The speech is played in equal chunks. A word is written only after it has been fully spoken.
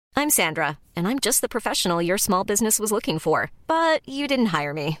I'm Sandra, and I'm just the professional your small business was looking for. But you didn't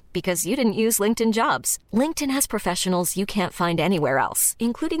hire me because you didn't use LinkedIn Jobs. LinkedIn has professionals you can't find anywhere else,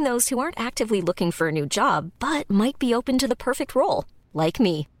 including those who aren't actively looking for a new job, but might be open to the perfect role, like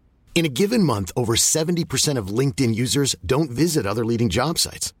me. In a given month, over 70% of LinkedIn users don't visit other leading job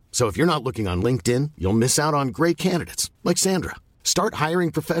sites. So if you're not looking on LinkedIn, you'll miss out on great candidates like Sandra. Start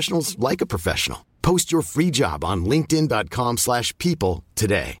hiring professionals like a professional. Post your free job on linkedin.com/people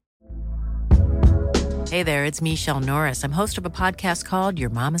today. Hey there, it's Michelle Norris. I'm host of a podcast called Your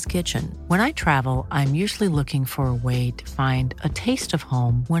Mama's Kitchen. When I travel, I'm usually looking for a way to find a taste of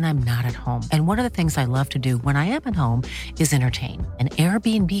home when I'm not at home. And one of the things I love to do when I am at home is entertain. And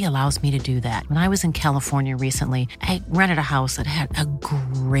Airbnb allows me to do that. When I was in California recently, I rented a house that had a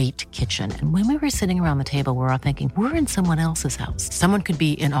great kitchen. And when we were sitting around the table, we're all thinking, we're in someone else's house. Someone could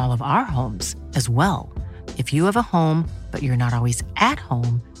be in all of our homes as well. If you have a home, but you're not always at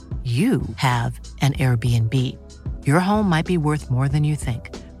home, you have an Airbnb. Your home might be worth more than you think.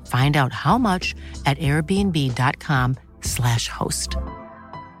 Find out how much at airbnb.com/host.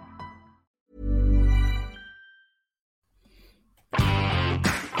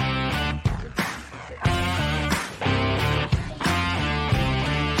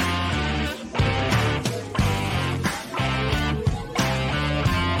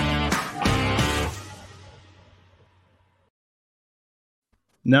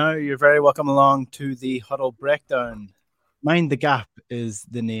 Now, you're very welcome along to the Huddle Breakdown. Mind the Gap is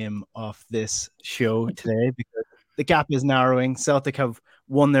the name of this show today because the gap is narrowing. Celtic have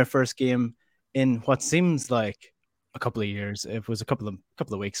won their first game in what seems like a couple of years. It was a couple of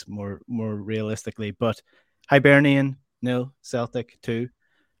weeks more realistically. But Hibernian 0, Celtic 2.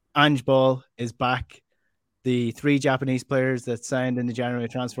 Ange Ball is back. The 3 Japanese players that signed in the January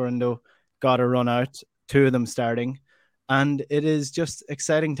transfer window got a run out, 2 of them starting. And it is just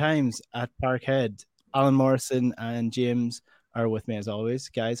exciting times at Parkhead. Alan Morrison and James are with me as always.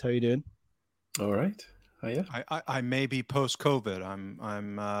 Guys, how are you doing? All right. Hiya. I may be post-COVID.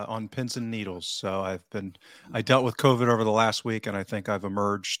 I'm on pins and needles. So I dealt with COVID over the last week, and I think I've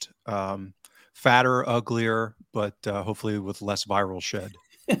emerged fatter, uglier, but hopefully with less viral shed.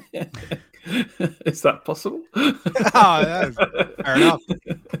 Is that possible? Fair enough.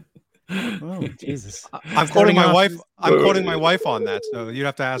 Oh, Jesus. I'm quoting my wife. I'm quoting my wife on that, so you'd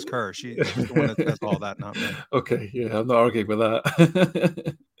have to ask her. She's the one that says all that, not me. Okay, yeah, I'm not arguing with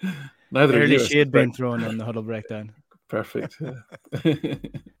that. Neither of you. She had been thrown on the Huddle Breakdown. Perfect. Yeah.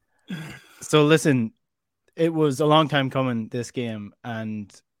 So listen, it was a long time coming, this game,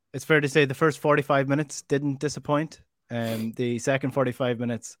 and it's fair to say the first 45 minutes didn't disappoint. The second 45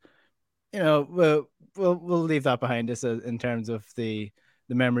 minutes, we'll leave that behind us in terms of the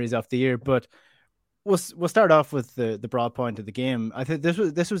memories of the year, but we'll start off with the broad point of the game. I think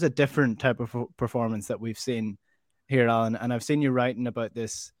this was a different type of performance that we've seen here, Alan, and I've seen you writing about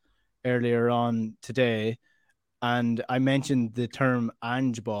this earlier on today, and I mentioned the term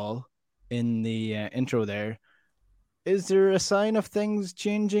Ange Ball in the intro there. Is there a sign of things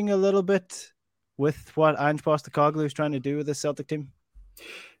changing a little bit with what Ange Postecoglou is trying to do with the Celtic team?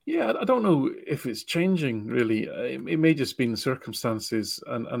 Yeah, I don't know if it's changing really. It may just be in circumstances,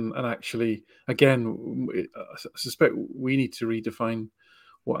 and actually, again, I suspect we need to redefine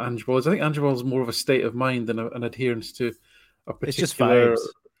what Ange Ball is. I think Ange Ball is more of a state of mind than an adherence to a particular. It's just vibes.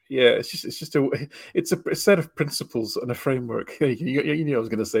 Yeah, it's a set of principles and a framework. You knew I was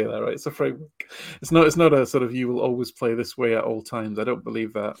going to say that, right? It's a framework. It's not a sort of you will always play this way at all times. I don't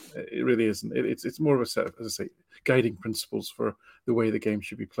believe that. It really isn't. It's more of a set of, as I say, guiding principles for the way the game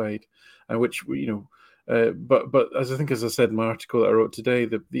should be played, and which but as I said in my article that I wrote today,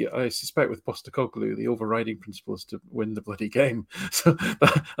 I suspect with Postecoglou the overriding principle is to win the bloody game. So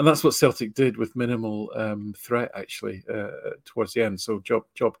and that's what Celtic did with minimal threat actually towards the end. So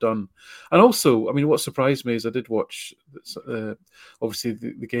job done. And also, I mean, what surprised me is I did watch obviously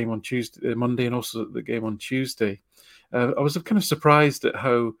the game on Monday, and also the game on Tuesday. I was kind of surprised at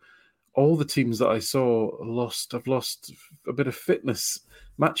how all the teams that I saw have lost a bit of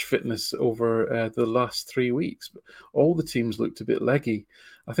match fitness over the last 3 weeks. But all the teams looked a bit leggy.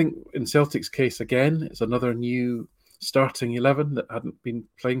 I think in Celtic's case, again, it's another new starting 11 that hadn't been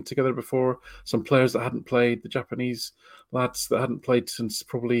playing together before. Some players that hadn't played, the Japanese lads that hadn't played since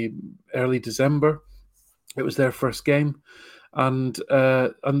probably early December. It was their first game. And just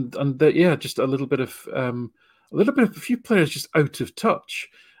a few players just out of touch.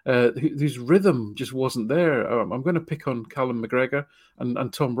 Whose rhythm just wasn't there. I'm going to pick on Callum McGregor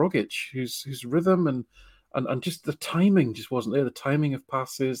and Tom Rogic, whose rhythm and just the timing just wasn't there. The timing of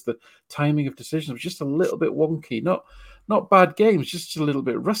passes, the timing of decisions was just a little bit wonky. not bad games, just a little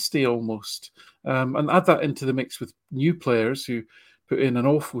bit rusty almost. And add that into the mix with new players who put in an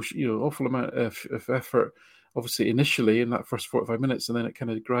awful amount of effort, obviously initially in that first 45 minutes, and then it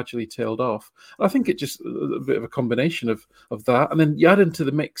kind of gradually tailed off. And I think it just a bit of a combination of that, and then you add into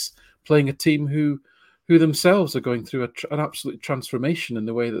the mix playing a team who themselves are going through an absolute transformation in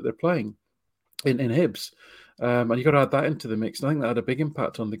the way that they're playing in Hibs. And you've got to add that into the mix. And I think that had a big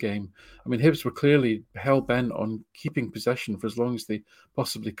impact on the game. I mean, Hibs were clearly hell-bent on keeping possession for as long as they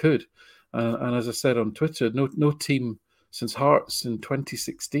possibly could. And as I said on Twitter, no team since Hearts in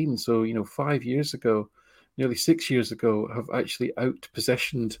 2016, so 5 years ago, nearly 6 years ago, have actually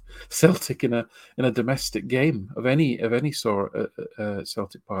out-possessioned Celtic in a domestic game of any sort at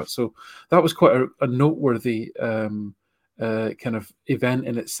Celtic Park. So that was quite a noteworthy kind of event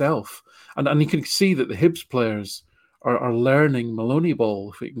in itself. And you can see that the Hibs players are learning Maloney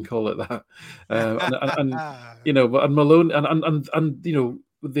ball, if we can call it that. And Maloney and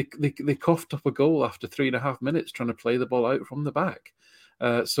they coughed up a goal after 3.5 minutes trying to play the ball out from the back.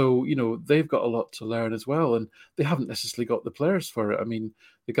 So they've got a lot to learn as well, and they haven't necessarily got the players for it. I mean,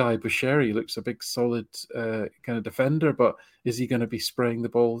 the guy Bushiri looks a big, solid kind of defender, but is he going to be spraying the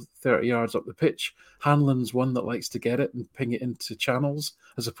ball 30 yards up the pitch? Hanlon's one that likes to get it and ping it into channels,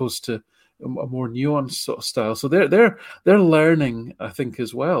 as opposed to a more nuanced sort of style. So they're learning, I think,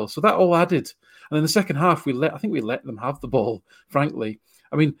 as well. So that all added, and in the second half, I think we let them have the ball. Frankly,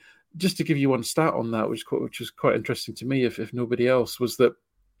 I mean, just to give you one stat on that, which was quite interesting to me, if nobody else, was that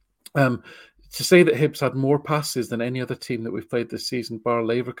to say that Hibs had more passes than any other team that we've played this season, bar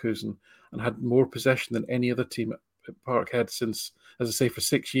Leverkusen, and had more possession than any other team at Parkhead since, as I say, for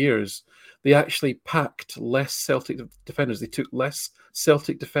 6 years. They actually packed less Celtic defenders. They took less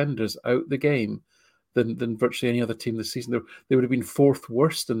Celtic defenders out the game than virtually any other team this season. They would have been fourth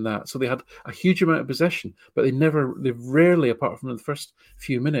worst in that. So they had a huge amount of possession, but they rarely, apart from in the first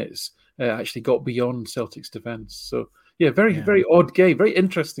few minutes, actually got beyond Celtic's defence. So yeah, very odd game, very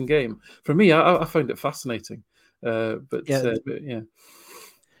interesting game. For me, I found it fascinating. But yeah.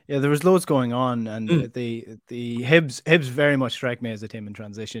 Yeah, there was loads going on, and the Hibs very much strike me as a team in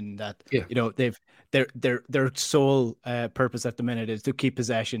transition that their sole purpose at the minute is to keep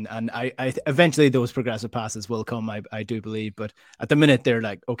possession, and I eventually those progressive passes will come, I do believe, but at the minute they're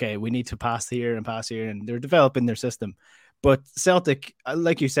like, okay, we need to pass here, and they're developing their system. But Celtic,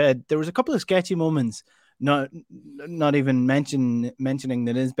 like you said, there was a couple of sketchy moments, not even mentioning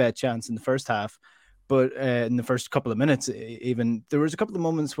the Nisbet chance in the first half. But in the first couple of minutes, even there was a couple of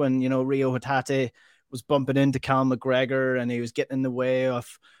moments when Rio Hatate was bumping into Cal McGregor and he was getting in the way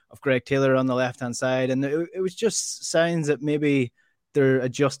of Greg Taylor on the left hand side, and it was just signs that maybe they're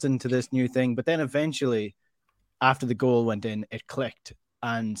adjusting to this new thing. But then eventually, after the goal went in, it clicked,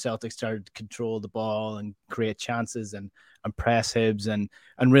 and Celtic started to control the ball and create chances and press Hibs and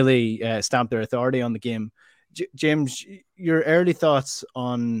really stamp their authority on the game. James, your early thoughts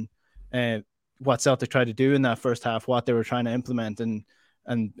on what Celtic tried to do in that first half, what they were trying to implement, and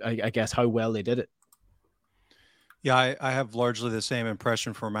I guess how well they did it. Yeah, I have largely the same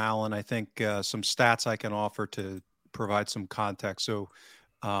impression from Alan. I think some stats I can offer to provide some context. So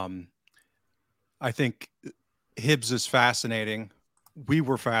I think Hibs is fascinating. We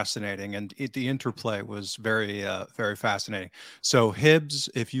were fascinating, and the interplay was very, very fascinating. So Hibs,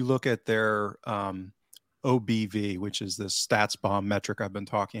 if you look at their OBV, which is the stats bomb metric I've been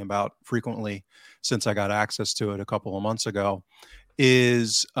talking about frequently since I got access to it a couple of months ago,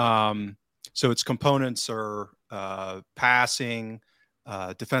 is so its components are passing,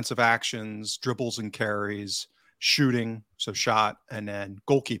 defensive actions, dribbles and carries, shooting, so shot, and then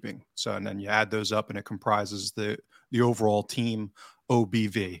goalkeeping. So, and then you add those up and it comprises the overall team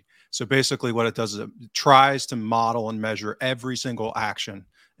OBV. So basically what it does is it tries to model and measure every single action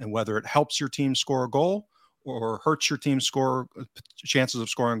and whether it helps your team score a goal or hurts your team score chances of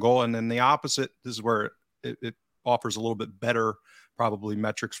scoring a goal. And then the opposite, this is where it offers a little bit better probably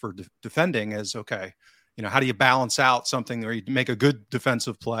metrics for defending is, okay, how do you balance out something where you make a good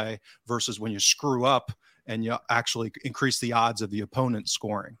defensive play versus when you screw up and you actually increase the odds of the opponent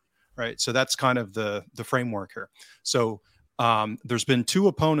scoring, right? So that's kind of the framework here. So there's been 2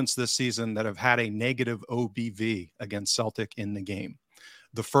 opponents this season that have had a negative OBV against Celtic in the game.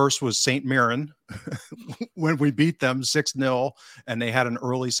 The first was St. Mirren when we beat them 6-0 and they had an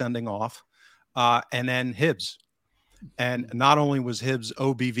early sending off. And then Hibs. And not only was Hibs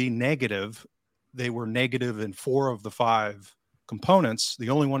OBV negative, they were negative in 4 of the 5 components. The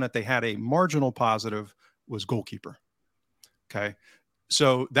only one that they had a marginal positive was goalkeeper. Okay.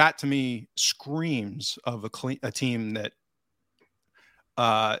 So that to me screams of a team that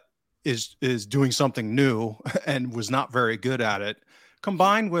is doing something new and was not very good at it,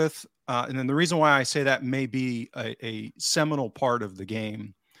 combined with and then the reason why I say that may be a seminal part of the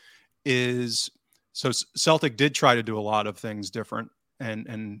game is so Celtic did try to do a lot of things different,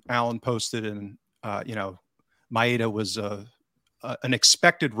 and Alan posted, and Maeda was an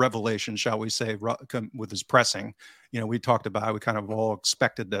expected revelation, shall we say, with his pressing. We talked about it, we kind of all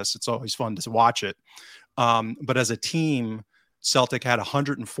expected this. It's always fun to watch it. But as a team, Celtic had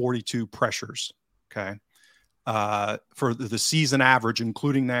 142 pressures. Okay. For the season average,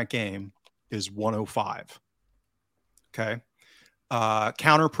 including that game, is 105. Okay.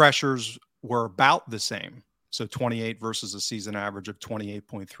 Counter pressures were about the same. So 28 versus a season average of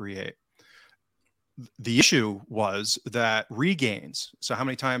 28.38. The issue was that regains. So how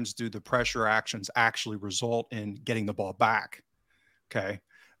many times do the pressure actions actually result in getting the ball back? Okay.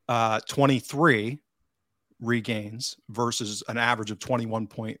 23 regains versus an average of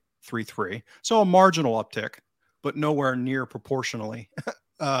 21.33. So a marginal uptick, but nowhere near proportionally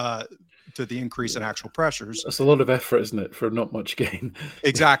to the increase in actual pressures. That's a lot of effort, isn't it, for not much gain?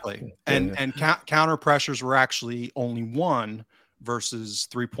 Exactly. And counter pressures were actually only 1 versus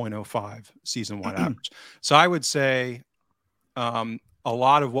 3.05 season-wide average. So I would say a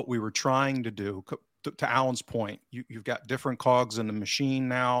lot of what we were trying to do, to Alan's point, you've got different cogs in the machine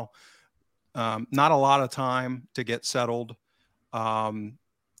now. Not a lot of time to get settled.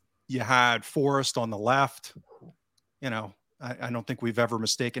 You had Forrest on the left. I don't think we've ever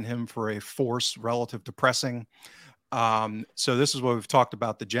mistaken him for a force relative to pressing. So this is what we've talked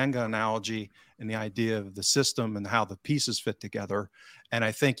about, the Jenga analogy and the idea of the system and how the pieces fit together. And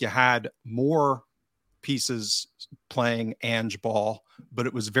I think you had more pieces playing Ange ball, but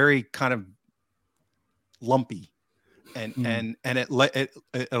it was very kind of lumpy. And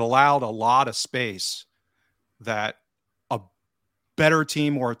it allowed a lot of space that a better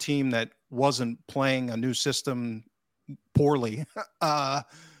team or a team that wasn't playing a new system poorly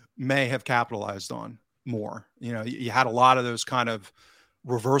may have capitalized on more. You had a lot of those kind of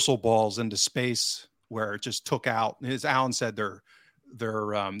reversal balls into space where it just took out. As Alan said, their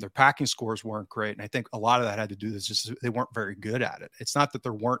packing scores weren't great, and I think a lot of that had to do with just they weren't very good at it. It's not that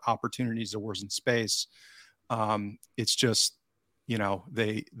there weren't opportunities, there wasn't space. It's just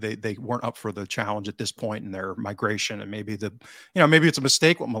they weren't up for the challenge at this point in their migration, and maybe maybe it's a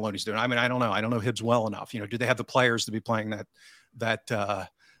mistake what Maloney's doing. I mean, I don't know. I don't know Hibs well enough. Do they have the players to be playing that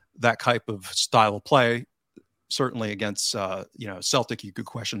type of style of play? Certainly against Celtic, you could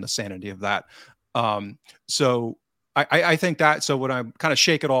question the sanity of that. So I think that. So when I kind of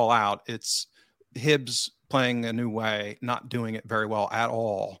shake it all out, it's Hibs playing a new way, not doing it very well at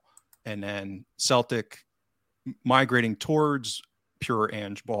all, and then Celtic migrating towards pure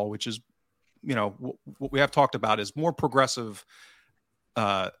Ange ball, which is, what we have talked about is more progressive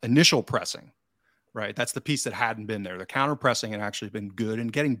initial pressing, right? That's the piece that hadn't been there. The counter pressing had actually been good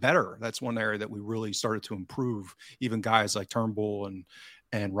and getting better. That's one area that we really started to improve, even guys like Turnbull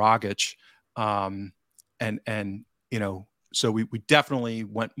and Rogic. So we definitely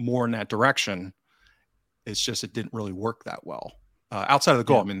went more in that direction. It's just, it didn't really work that well. Outside of the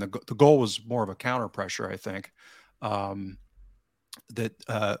goal. Yeah. I mean, the goal was more of a counter pressure, I think, that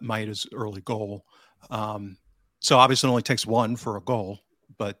Maeda's early goal. So obviously it only takes one for a goal,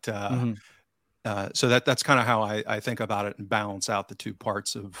 but so that's kind of how I think about it and balance out the two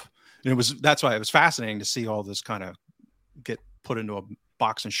parts of. That's why it was fascinating to see all this kind of get put into a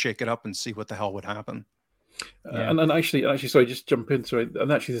box and shake it up and see what the hell would happen. And actually, sorry, just jump in. Sorry,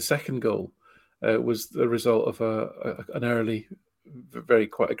 and actually, the second goal was the result of an early, very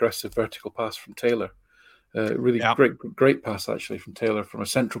quite aggressive vertical pass from Taylor. Really great pass actually from Taylor from a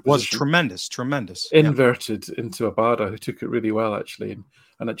central position. Was tremendous. Inverted into Abada, who took it really well actually,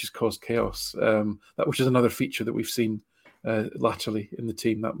 and that just caused chaos. That which is another feature that we've seen laterally in the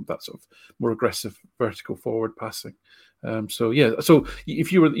team, that sort of more aggressive vertical forward passing. So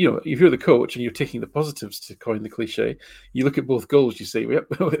if you're the coach and you're taking the positives, to coin the cliche, you look at both goals, you say, yep,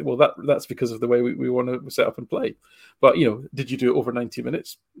 well that's because of the way we want to set up and play. But did you do it over 90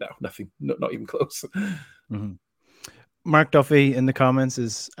 minutes? No, nothing, not even close. Mm-hmm. Mark Duffy in the comments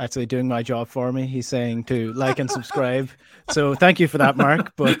is actually doing my job for me. He's saying to like and subscribe. So thank you for that,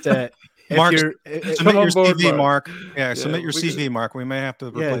 Mark. But Mark, submit your CV, Mark. Yeah, submit your CV, Mark. We may have to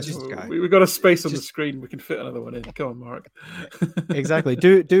replace this guy. We've got a space on the screen. We can fit another one in. Come on, Mark. Exactly.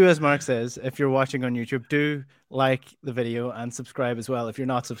 Do as Mark says. If you're watching on YouTube, do like the video and subscribe as well. If you're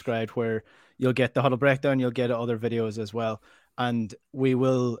not subscribed, where you'll get the huddle breakdown, you'll get other videos as well. And we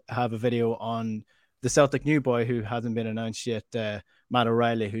will have a video on the Celtic new boy who hasn't been announced yet, Matt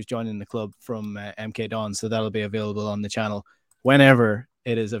O'Reilly, who's joining the club from MK Dons. So that'll be available on the channel whenever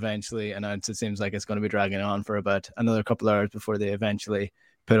it is eventually announced. It seems like it's going to be dragging on for about another couple of hours before they eventually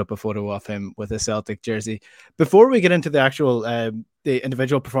put up a photo of him with a Celtic jersey. Before we get into the actual the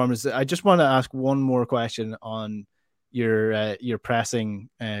individual performance, I just want to ask one more question on your pressing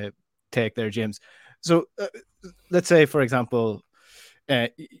take there, James. So let's say, for example,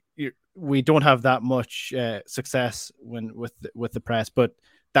 we don't have that much success with the press, but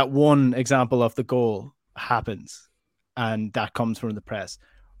that one example of the goal happens, and that comes from the press.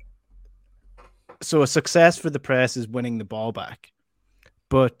 So a success for the press is winning the ball back,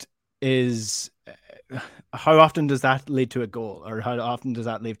 but how often does that lead to a goal, or how often does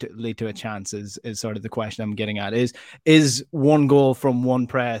that lead to a chance? Is sort of the question I'm getting at. Is one goal from one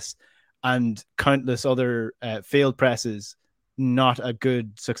press and countless other failed presses not a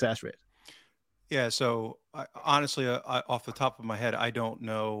good success rate? Yeah. So honestly, off the top of my head, I don't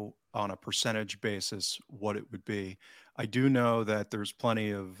know on a percentage basis what it would be. I do know that there's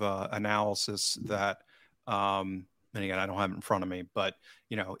plenty of analysis that, and again, I don't have it in front of me, but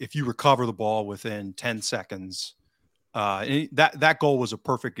if you recover the ball within 10 seconds, that goal was a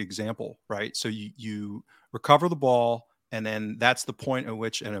perfect example, right? So you recover the ball, and then that's the point at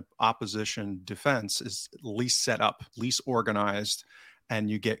which an opposition defense is least set up, least organized, and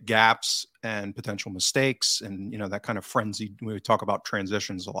you get gaps and potential mistakes, and that kind of frenzy. We talk about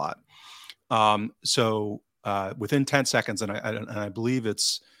transitions a lot. So within 10 seconds, and I believe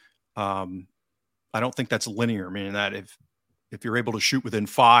it's, I don't think that's linear, meaning that if you're able to shoot within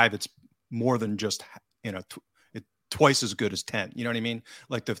 5, it's more than just twice as good as 10. You know what I mean?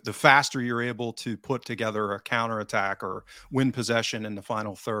 Like the faster you're able to put together a counterattack or win possession in the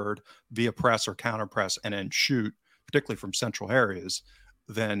final third via press or counter press and then shoot, particularly from central areas,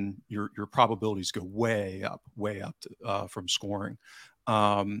 then your probabilities go way up from scoring.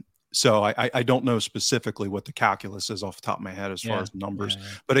 So I don't know specifically what the calculus is off the top of my head as far as numbers. Yeah.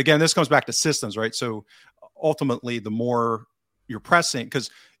 But again, this comes back to systems, right? So ultimately, the more you're pressing, because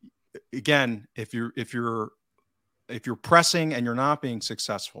again, if you're pressing and you're not being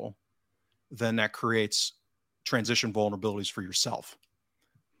successful, then that creates transition vulnerabilities for yourself,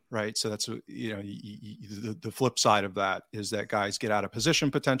 right? So that's the flip side of that is that guys get out of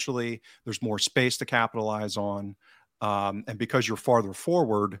position potentially. There's more space to capitalize on, and because you're farther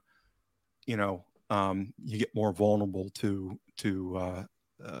forward, you get more vulnerable to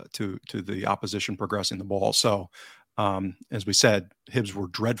the opposition progressing the ball. So as we said, Hibs were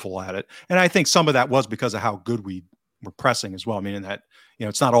dreadful at it, and I think some of that was because of how good we were pressing as well. I mean, that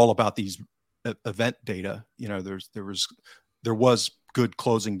it's not all about these event data. There was good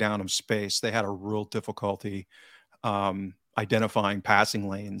closing down of space. They had a real difficulty identifying passing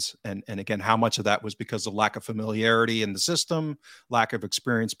lanes. And again, how much of that was because of lack of familiarity in the system, lack of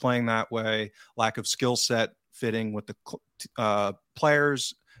experience playing that way, lack of skill set fitting with the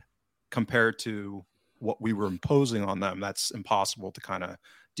players compared to what we were imposing on them. That's impossible to kind of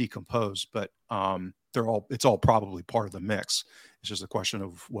decompose, but it's all probably part of the mix. It's just a question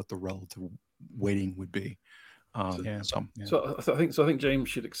of what the relative weighting would be. So I think James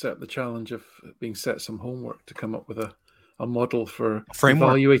should accept the challenge of being set some homework to come up with a model for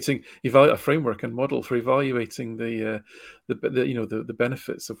evaluating a framework and model for evaluating the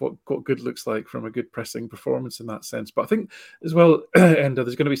benefits of what good looks like from a good pressing performance in that sense. But I think as well, and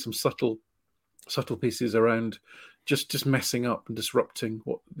there's going to be some subtle pieces around just messing up and disrupting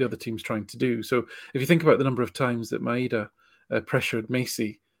what the other team's trying to do. So if you think about the number of times that Maeda pressured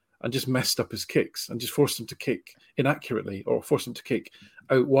Messi and just messed up his kicks and just forced him to kick inaccurately or forced him to kick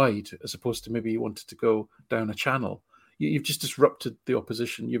out wide as opposed to maybe he wanted to go down a channel, you've just disrupted the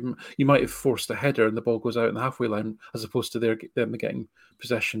opposition. You might have forced a header and the ball goes out in the halfway line as opposed to them getting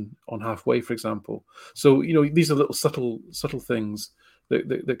possession on halfway, for example. So these are little subtle things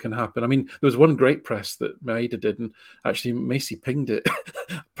that can happen. I mean, there was one great press that Maeda did, and actually Messi pinged it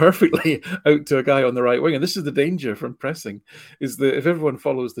perfectly out to a guy on the right wing. And this is the danger from pressing, is that if everyone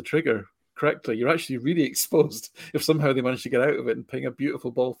follows the trigger correctly, you're actually really exposed if somehow they manage to get out of it and ping a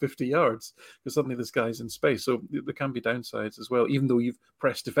beautiful ball 50 yards, because suddenly this guy's in space. So there can be downsides as well. Even though you've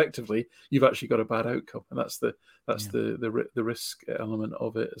pressed effectively, you've actually got a bad outcome, and that's the risk element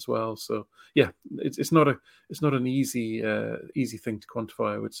of it as well. So yeah, it's not an easy thing to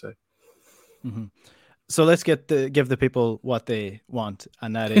quantify, I would say. Mm-hmm. So let's give the people what they want,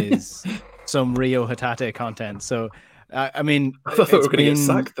 and that is some Rio Hatate content. So I mean, I thought we were going to get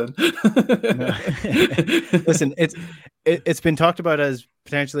sacked then. Listen, it's been talked about as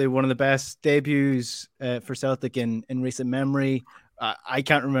potentially one of the best debuts for Celtic in recent memory. I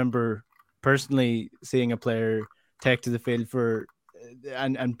can't remember personally seeing a player take to the field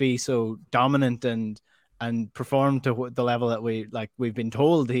and be so dominant and and performed to the level that we've been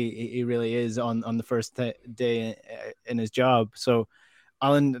told he really is on the first day in his job. So,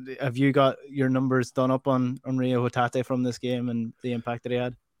 Alan, have you got your numbers done up on Rio Hatate from this game and the impact that he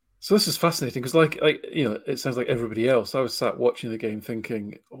had? So this is fascinating because, like it sounds like everybody else. I was sat watching the game,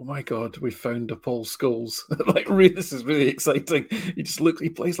 thinking, "Oh my God, we found a Paul Scholes! This is really exciting." He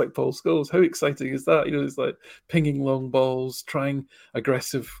plays like Paul Scholes. How exciting is that? It's like pinging long balls, trying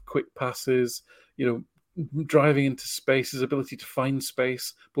aggressive, quick passes. Driving into space, his ability to find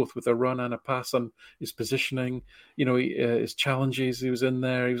space, both with a run and a pass, and his positioning. His challenges. He was in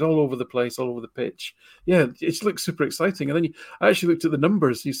there. He was all over the place, all over the pitch. Yeah, it just looked super exciting. And then I actually looked at the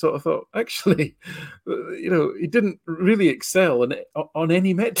numbers. You sort of thought, actually, he didn't really excel on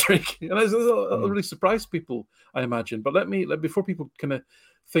any metric, and that really surprised people, I imagine. But before people kind of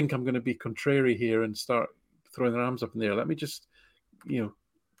think I'm going to be contrary here and start throwing their arms up in the air, let me just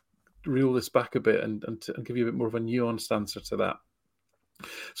reel this back a bit and give you a bit more of a nuanced answer to that.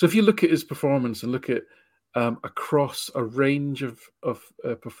 So if you look at his performance and look at across a range of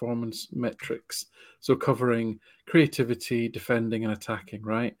performance metrics, so covering creativity, defending, and attacking,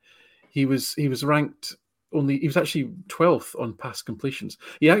 right? He was ranked he was actually 12th on pass completions.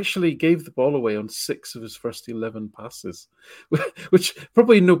 He actually gave the ball away on 6 of his first 11 passes, which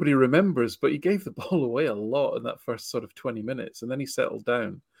probably nobody remembers, but he gave the ball away a lot in that first sort of 20 minutes, and then he settled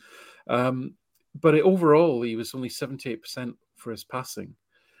down. But overall, he was only 78% for his passing.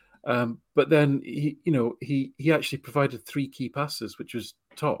 But then he actually provided 3 key passes, which was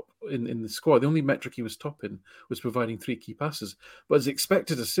top in the squad. The only metric he was top in was providing 3 key passes. But his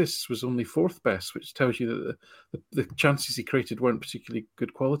expected assists was only 4th best, which tells you that the chances he created weren't particularly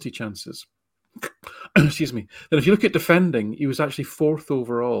good quality chances. Excuse me. Then if you look at defending, he was actually 4th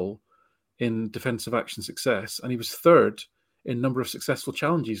overall in defensive action success, and he was 3rd in number of successful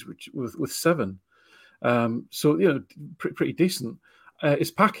challenges, which with 7. So pretty decent. His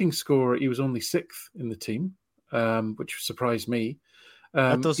packing score, he was only 6th in the team, which surprised me.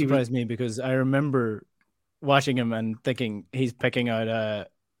 That does surprise me because I remember watching him and thinking he's picking out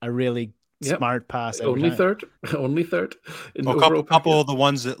a really smart pass. Only third. A couple of the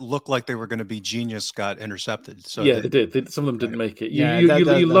ones that looked like they were going to be genius got intercepted. So they did. Some of them didn't make it.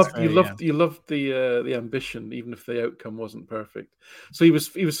 You loved the ambition, even if the outcome wasn't perfect. So he was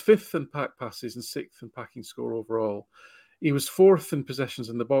 5th in pack passes and 6th in packing score overall. He was 4th in possessions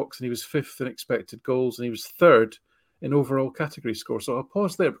in the box, and he was 5th in expected goals, and he was 3rd in overall category score. So I'll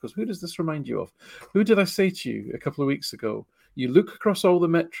pause there because who does this remind you of? Who did I say to you a couple of weeks ago? You look across all the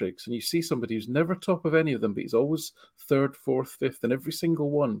metrics and you see somebody who's never top of any of them, but he's always 3rd, 4th, 5th in every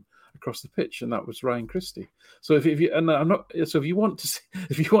single one across the pitch, and that was Ryan Christie. So if you want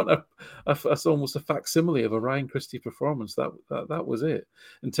almost a facsimile of a Ryan Christie performance, that was it.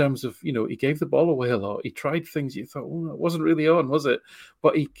 In terms of he gave the ball away a lot, he tried things you thought, it wasn't really on, was it?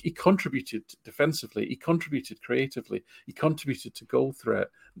 But he contributed defensively, he contributed creatively, he contributed to goal threat.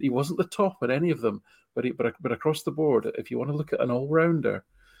 He wasn't the top at any of them, but across the board, if you want to look at an all rounder.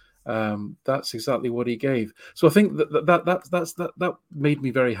 That's exactly what he gave. So I think that made me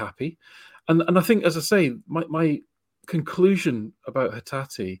very happy, and I think, as I say, my conclusion about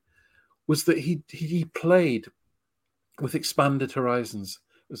Hatate was that he played with expanded horizons.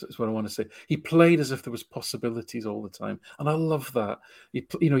 Is what I want to say. He played as if there was possibilities all the time, and I love that.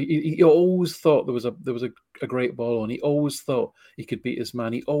 He always thought there was a great ball on. He always thought he could beat his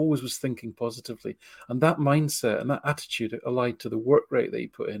man. He always was thinking positively, and that mindset and that attitude allied to the work rate that he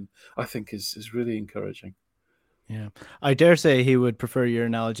put in, I think is really encouraging. Yeah, I dare say he would prefer your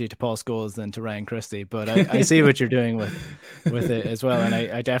analogy to Paul Scholes than to Ryan Christie, but I see what you're doing with it as well, and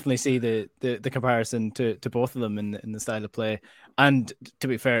I definitely see the comparison to both of them in the style of play. And to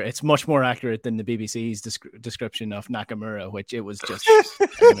be fair, it's much more accurate than the BBC's description of Nakamura, which it was just,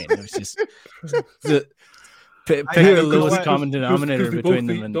 it was just pick the lowest common denominator between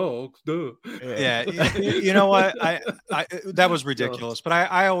them. And dogs, duh. Yeah, you know what? I that was ridiculous, but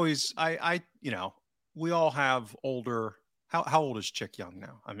I we all have older. How old is Chick Young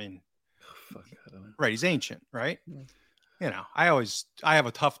now? I mean, I don't know. Right? He's ancient, right? Yeah. I have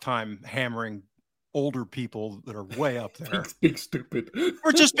a tough time hammering older people that are way up there. Being stupid.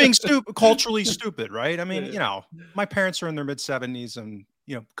 Or just being stupid, culturally stupid, right? I mean, my parents are in their mid-70s, and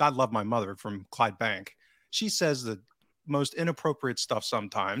God love my mother from Clydebank. She says the most inappropriate stuff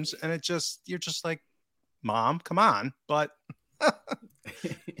sometimes, and you're just like, Mom, come on, but.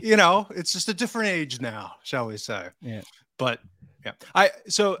 It's just a different age now, shall we say? Yeah. But yeah, I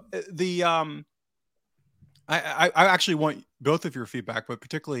actually want both of your feedback, but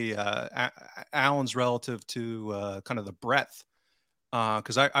particularly Alan's relative to kind of the breadth,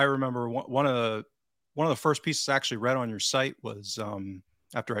 because I remember one of one of the first pieces I actually read on your site was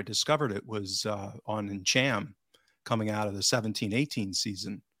after I discovered it was on Encham coming out of the 17-18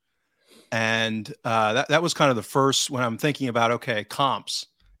 season. And that was kind of the first when I'm thinking about, okay, comps,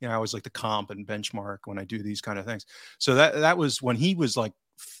 I always like to comp and benchmark when I do these kind of things. So that was when he was like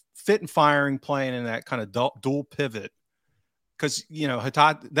fit and firing, playing in that kind of dual pivot. Because,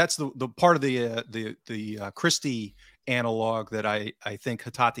 Hatate, that's the part of the Christie analog that I think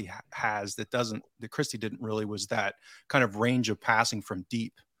Hatate has that Christie didn't really, was that kind of range of passing from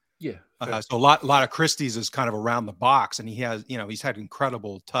deep. Yeah. So a lot of Christie's is kind of around the box, and he has, he's had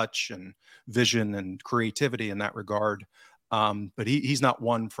incredible touch and vision and creativity in that regard. But he's not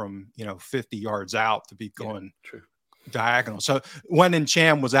one from, 50 yards out to be going diagonal. So when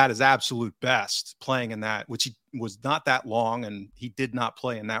Encham was at his absolute best playing in that, which he was not that long, and he did not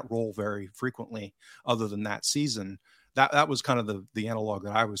play in that role very frequently other than that season, that was kind of the analog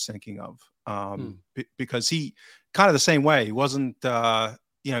that I was thinking of. Because he kind of the same way, he wasn't,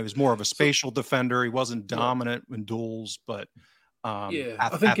 he was more of a spatial defender. He wasn't dominant in duels, but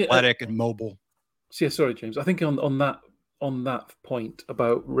athletic and mobile. Yeah, sorry, James. I think on that point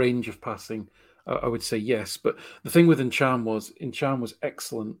about range of passing, I would say yes. But the thing with Encham was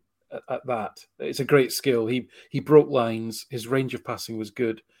excellent at that. It's a great skill. He broke lines. His range of passing was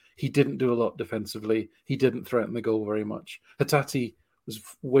good. He didn't do a lot defensively. He didn't threaten the goal very much. Hatate was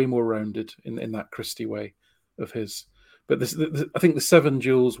way more rounded in that Christie way of his. But I think the 7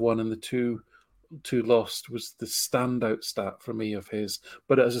 duels won and the two lost was the standout stat for me of his.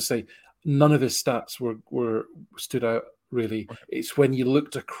 But as I say, none of his stats were stood out really. It's when you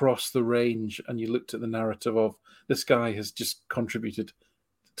looked across the range and you looked at the narrative of this guy has just contributed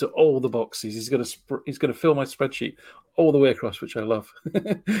to all the boxes. He's going to fill my spreadsheet all the way across, which I love.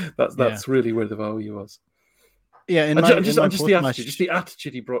 That's really where the value was. Yeah, just the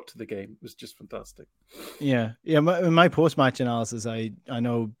attitude he brought to the game was just fantastic. Yeah. In my post-match analysis, I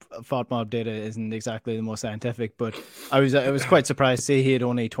know FOTMob data isn't exactly the most scientific, but I was quite surprised to see he had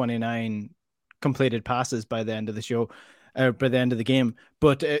only 29 completed passes by the end of the show, by the end of the game.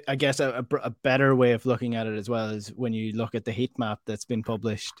 But I guess a better way of looking at it as well is when you look at the heat map that's been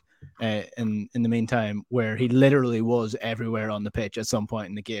published in the meantime, where he literally was everywhere on the pitch at some point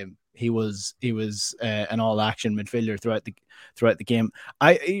in the game. He was an all-action midfielder throughout the game.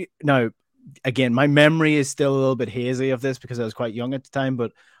 Now, again, my memory is still a little bit hazy of this because I was quite young at the time,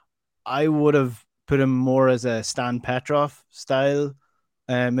 but I would have put him more as a Stan Petrov style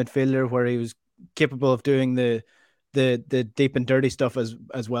midfielder, where he was capable of doing the deep and dirty stuff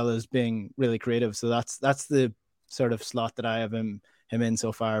as well as being really creative. So that's the sort of slot that I have him in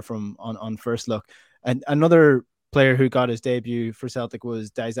so far from on first look. And another player who got his debut for Celtic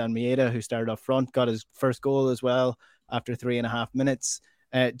was Daizan Maeda, who started up front, got his first goal as well after 3.5 minutes.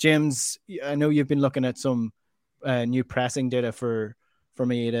 James, I know you've been looking at some new pressing data for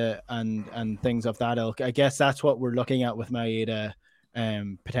Maeda and things of that ilk. I guess that's what we're looking at with Maeda,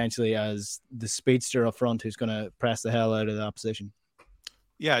 potentially as the speedster up front who's going to press the hell out of the opposition.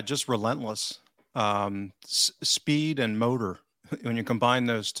 Yeah, just relentless. Speed and motor, when you combine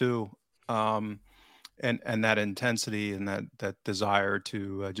those two, and that intensity and that desire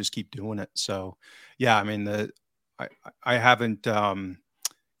to just keep doing it. So, yeah, I mean, I haven't,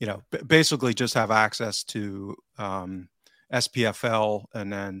 basically just have access to SPFL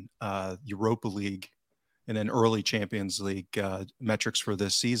and then Europa League and then early Champions League metrics for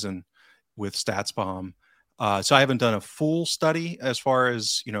this season with StatsBomb. So I haven't done a full study as far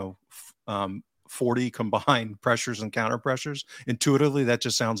as, 40 combined pressures and counter pressures. Intuitively, that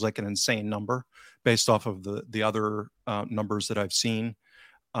just sounds like an insane number based off of the other numbers that I've seen,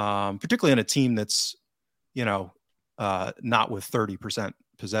 particularly in a team that's, not with 30%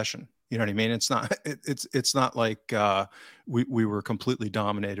 possession. You know what I mean? It's not like we were completely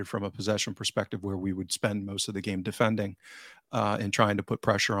dominated from a possession perspective where we would spend most of the game defending and trying to put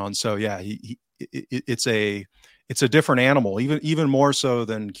pressure on. So yeah, it's a different animal, even more so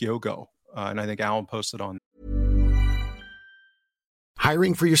than Kyogo. And I think Alan posted on.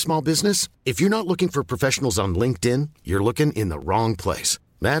 Hiring for your small business? If you're not looking for professionals on LinkedIn, you're looking in the wrong place.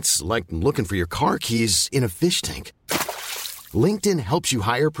 That's like looking for your car keys in a fish tank. LinkedIn helps you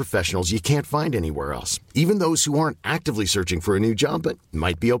hire professionals you can't find anywhere else, even those who aren't actively searching for a new job but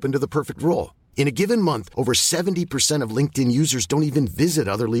might be open to the perfect role. In a given month, over 70% of LinkedIn users don't even visit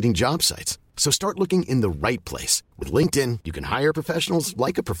other leading job sites. So start looking in the right place. With LinkedIn, you can hire professionals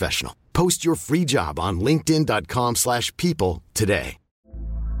like a professional. Post your free job on linkedin.com/people today.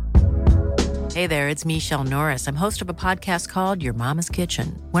 Hey there, it's Michelle Norris. I'm host of a podcast called Your Mama's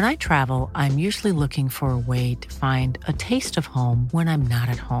Kitchen. When I travel, I'm usually looking for a way to find a taste of home when I'm not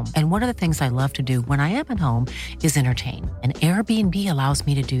at home. And one of the things I love to do when I am at home is entertain. And Airbnb allows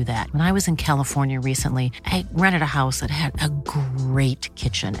me to do that. When I was in California recently, I rented a house that had a great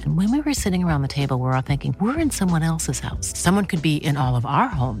kitchen. And when we were sitting around the table, we were all thinking, we're in someone else's house. Someone could be in all of our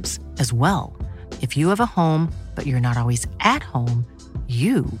homes as well. If you have a home, but you're not always at home,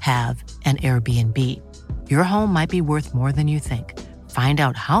 you have an Airbnb. Your home might be worth more than you think. Find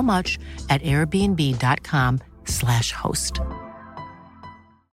out how much at airbnb.com/host.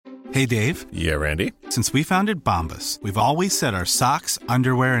 Hey, Dave. Yeah, Randy. Since we founded Bombas, we've always said our socks,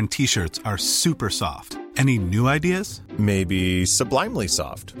 underwear, and T-shirts are super soft. Any new ideas? Maybe sublimely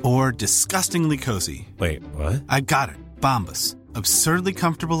soft. Or disgustingly cozy. Wait, what? I got it. Bombas. Absurdly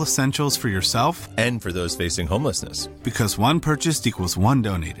comfortable essentials for yourself and for those facing homelessness. Because one purchased equals one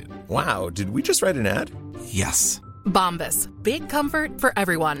donated. Wow, did we just write an ad? Yes. Bombas. Big comfort for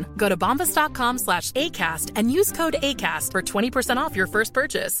everyone. Go to bombas.com/ACAST and use code ACAST for 20% off your first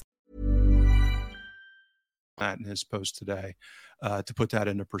purchase. That in his post today, to put that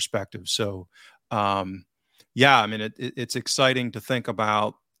into perspective. So, yeah, I mean, it's exciting to think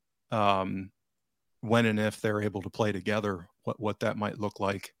about when and if they're able to play together, what that might look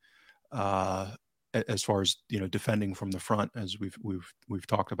like, as far as, you know, defending from the front, as we've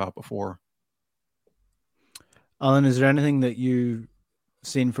talked about before. Alan, is there anything that you've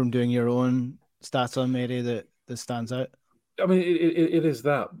seen from doing your own stats on Mayday that stands out? I mean, it is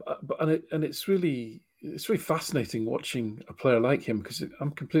that, and it's really fascinating watching a player like him, because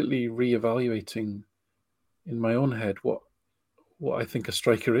I'm completely reevaluating in my own head what I think a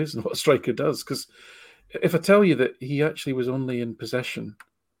striker is and what a striker does. Because if I tell you that he actually was only in possession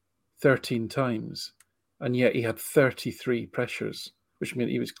 13 times, and yet he had 33 pressures, which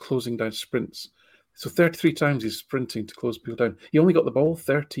meant he was closing down sprints. So 33 times he's sprinting to close people down. He only got the ball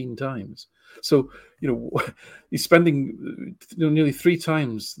 13 times. So, you know, he's spending nearly 3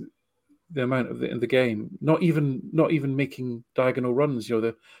 times the amount in the game, not even making diagonal runs. You know,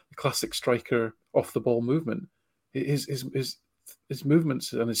 the classic striker off the ball movement. His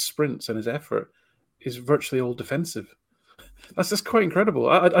movements and his sprints and his effort is virtually all defensive. That's just quite incredible.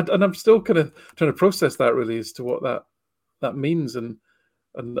 And I'm still kind of trying to process that, really, as to what that means, and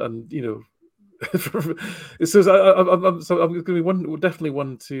you know. So I'm going to be definitely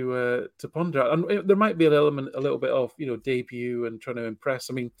one to ponder. And there might be an element, a little bit of, you know, debut and trying to impress.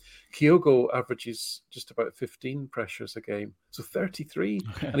 I mean, Kyogo averages just about 15 pressures a game, so 33,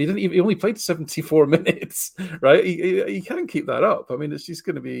 and he only played 74 minutes. Right, he can't keep that up. I mean, it's just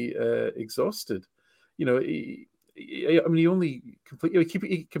going to be exhausted. You know, he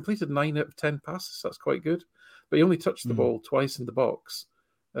completed 9 out of 10 passes. That's quite good, but he only touched the ball twice in the box.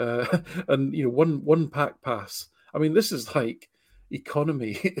 And you know, one pack pass. I mean, this is like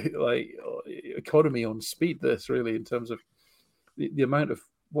economy, like economy on speed. This really, in terms of the amount of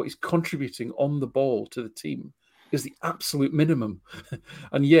what he's contributing on the ball to the team, is the absolute minimum,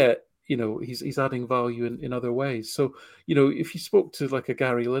 and yet, you know, he's adding value in other ways. So, you know, if you spoke to like a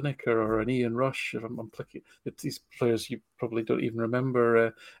Gary Lineker or an Ian Rush, if I'm clicking, these players you probably don't even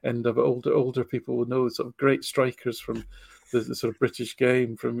remember, and of older people will know, sort of great strikers from the sort of British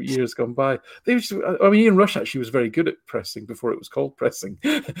game from years gone by. Ian Rush actually was very good at pressing before it was called pressing.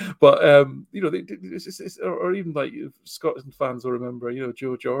 But you know, or even like Scotland fans will remember, you know,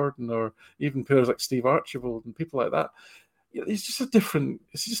 Joe Jordan, or even players like Steve Archibald and people like that. It's just a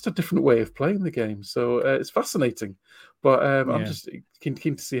different way of playing the game. So it's fascinating. But I'm just keen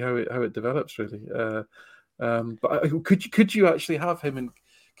to see how it develops, really. But could you actually have him and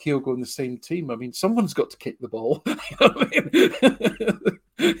Kyogo in the same team? I mean, someone's got to kick the ball. You know what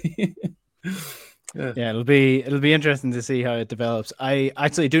I mean? Yeah, it'll be interesting to see how it develops. I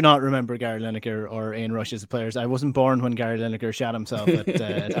actually do not remember Gary Lineker or Ian Rush as players. I wasn't born when Gary Lineker shot himself at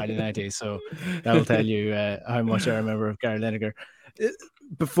Italian 90s, so that'll tell you how much I remember of Gary Lineker.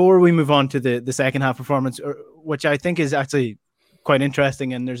 Before we move on to the second half performance, which I think is actually quite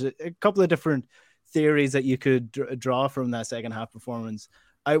interesting, and there's a couple of different theories that you could draw from that second half performance.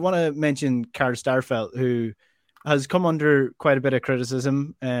 I want to mention Karl Starfelt, who has come under quite a bit of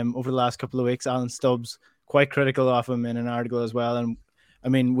criticism over the last couple of weeks. Alan Stubbs quite critical of him in an article as well. And I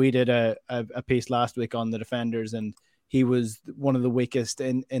mean, we did a piece last week on the defenders, and he was one of the weakest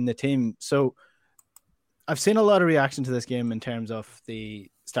in the team. So I've seen a lot of reaction to this game in terms of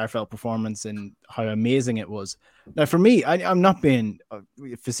the Starfelt performance and how amazing it was. Now, for me, I'm not being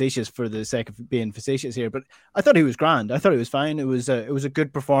facetious for the sake of being facetious here, but I thought he was grand. I thought he was fine. It was a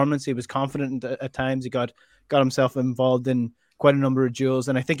good performance. He was confident at times. He got himself involved in quite a number of duels,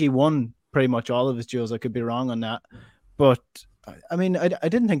 and I think he won pretty much all of his duels. I could be wrong on that, but I mean, I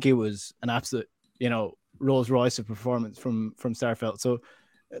didn't think he was an absolute, Rolls Royce of performance from Starfelt. So,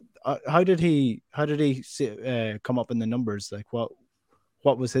 how did he come up in the numbers? Like, what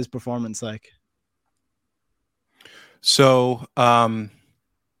was his performance like? So, I'll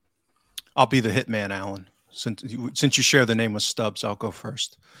be the hitman, Alan. Since you share the name with Stubbs, I'll go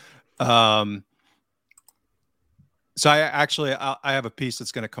first. So I have a piece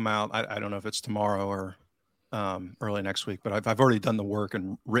that's going to come out. I don't know if it's tomorrow or early next week, but I've already done the work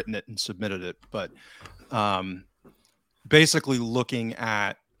and written it and submitted it. But basically looking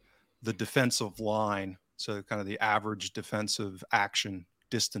at the defensive line, so kind of the average defensive action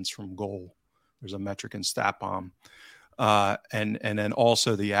distance from goal. There's a metric in StatBomb. And then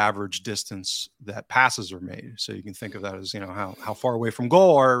also the average distance that passes are made. So you can think of that as, how far away from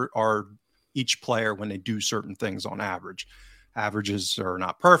goal are each player when they do certain things on average. Averages are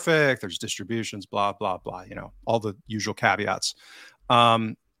not perfect. There's distributions, blah, blah, blah, all the usual caveats.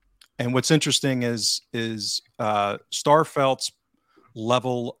 And what's interesting is Starfelt's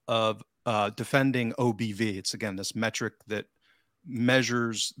level of defending OBV. It's, again, this metric that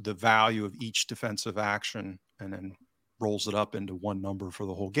measures the value of each defensive action and then rolls it up into one number for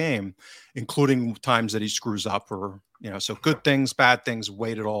the whole game, including times that he screws up or, so good things, bad things,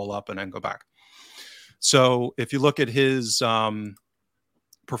 weight it all up and then go back. So if you look at his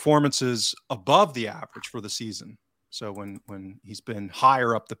performances above the average for the season, so when he's been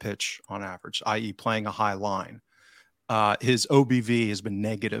higher up the pitch on average, i.e. playing a high line, his OBV has been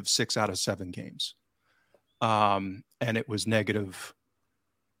negative 6 out of 7 games. And it was negative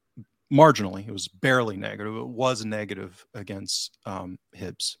marginally. It was barely negative. It was negative against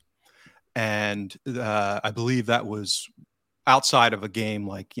Hibs. And I believe that was outside of a game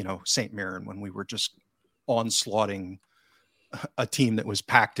like, St. Mirren, when we were just onslaughting a team that was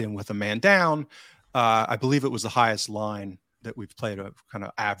packed in with a man down. I believe it was the highest line that we've played a kind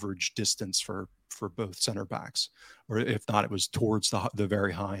of average distance for both center backs, or if not, it was towards the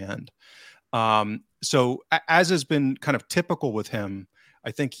very high end. So as has been kind of typical with him,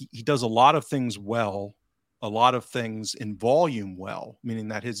 I think he does a lot of things well, a lot of things in volume well, meaning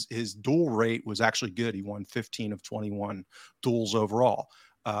that his duel rate was actually good. He won 15 of 21 duels overall.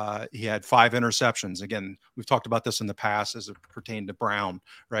 He had 5 interceptions. Again, we've talked about this in the past as it pertained to Brown,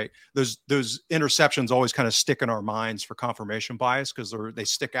 right? Those interceptions always kind of stick in our minds for confirmation bias because they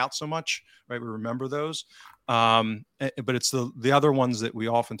stick out so much, right? We remember those. But it's the other ones that we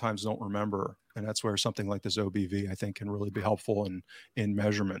oftentimes don't remember. And that's where something like this OBV, I think, can really be helpful in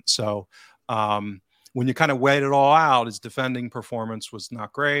measurement. So when you kind of weigh it all out, his defending performance was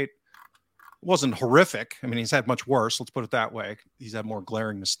not great. It wasn't horrific. I mean, he's had much worse. Let's put it that way. He's had more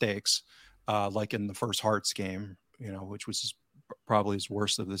glaring mistakes, like in the first Hearts game, which was probably his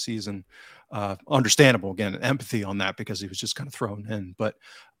worst of the season. Understandable, again, empathy on that because he was just kind of thrown in. But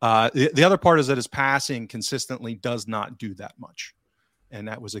the other part is that his passing consistently does not do that much. And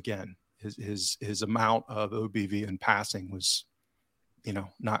that was, again, his amount of OBV and passing was,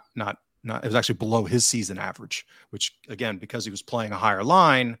 not, it was actually below his season average, which, again, because he was playing a higher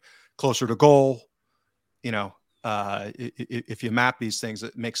line, closer to goal, if you map these things,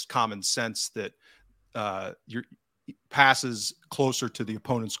 it makes common sense that your passes closer to the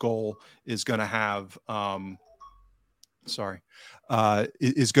opponent's goal is going to have,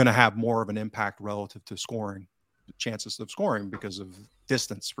 is going to have more of an impact relative to scoring, chances of scoring because of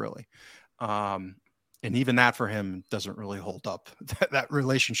distance, really. And even that for him doesn't really hold up. That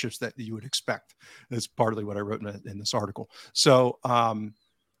relationships that you would expect is partly what I wrote in this article. So,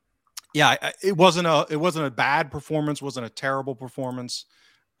 it wasn't a bad performance, wasn't a terrible performance.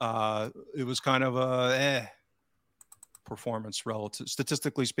 It was kind of a performance relative,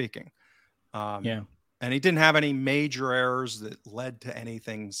 statistically speaking. And he didn't have any major errors that led to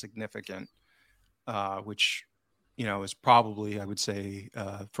anything significant, which, is probably, I would say,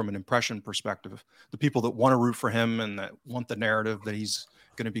 from an impression perspective, the people that want to root for him and that want the narrative that he's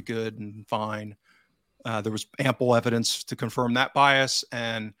going to be good and fine. There was ample evidence to confirm that bias.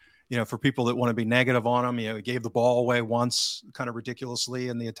 And, for people that want to be negative on him, he gave the ball away once kind of ridiculously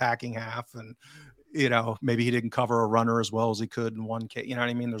in the attacking half. And, maybe he didn't cover a runner as well as he could in one case. You know what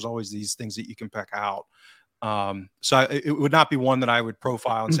I mean? There's always these things that you can pick out. So it would not be one that I would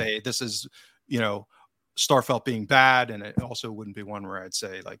profile and say, this is, Starfelt being bad. And it also wouldn't be one where I'd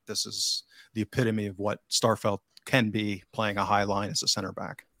say, like, this is the epitome of what Starfelt can be playing a high line as a center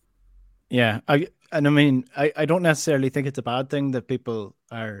back. Yeah. I don't necessarily think it's a bad thing that people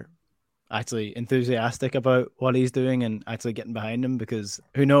are actually enthusiastic about what he's doing and actually getting behind him, because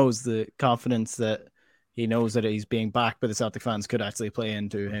who knows, the confidence that he knows that he's being backed by the Celtic fans could actually play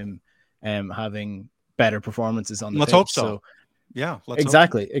into him having better performances on the Let's pitch. hope so. Yeah,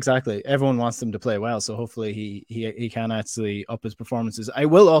 exactly. Everyone wants him to play well, so hopefully he can actually up his performances. I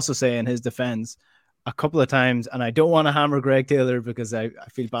will also say in his defense, a couple of times, and I don't want to hammer Greg Taylor because I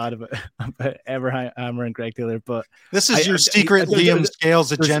feel bad about ever hammering Greg Taylor, but this is your secret Liam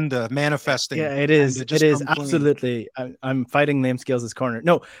Scales agenda manifesting. Yeah, it is. It is absolutely. I'm fighting Liam Scales' corner.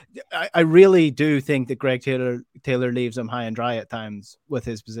 No, I really do think that Greg Taylor leaves him high and dry at times with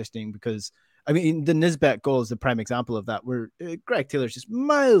his positioning, because I mean the Nisbet goal is the prime example of that, where Greg Taylor's just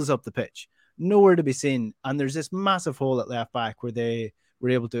miles up the pitch, nowhere to be seen, and there's this massive hole at left back where they were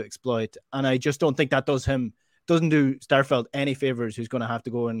able to exploit, and I just don't think that doesn't do Starfelt any favors, who's going to have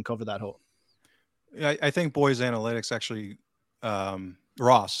to go and cover that hole. I think Boys Analytics actually,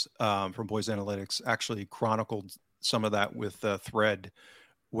 Ross from Boys Analytics actually chronicled some of that with the thread,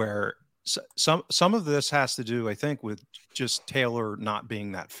 where some of this has to do, I think, with just Taylor not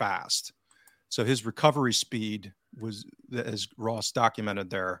being that fast. So his recovery speed was, as Ross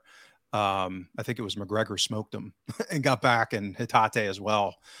documented there, I think it was McGregor smoked him and got back, and Hitate as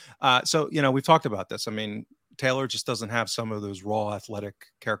well. So, we've talked about this. I mean, Taylor just doesn't have some of those raw athletic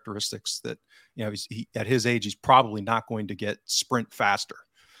characteristics that, he, at his age, he's probably not going to get sprint faster.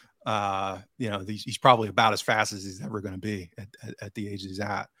 He's probably about as fast as he's ever going to be at the age he's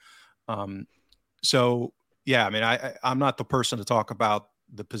at. So, yeah, I mean, I'm not the person to talk about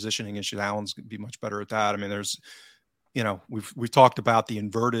the positioning issue. Alan's going to be much better at that. I mean, there's, we've talked about the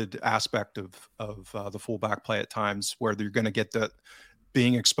inverted aspect of the fullback play at times, where you're going to get the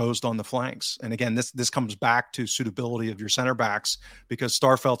being exposed on the flanks. And again, this comes back to suitability of your center backs, because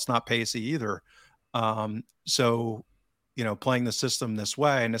Starfelt's not pacey either. So, playing the system this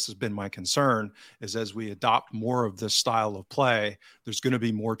way, and this has been my concern, is as we adopt more of this style of play, there's going to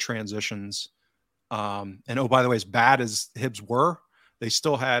be more transitions. And oh, by the way, as bad as Hibs were, they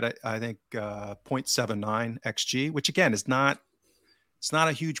still had, I think, 0.79 XG, which again it's not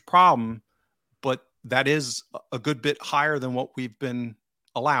a huge problem, but that is a good bit higher than what we've been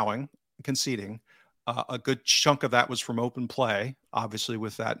conceding. A good chunk of that was from open play, obviously,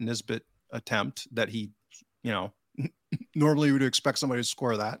 with that Nisbet attempt that he, normally you would expect somebody to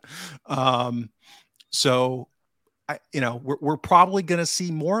score that. So, we're probably going to see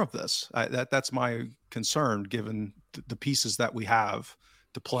more of this. That's my concern, given the pieces that we have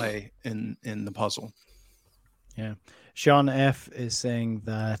to play in the puzzle. Yeah. Sean F is saying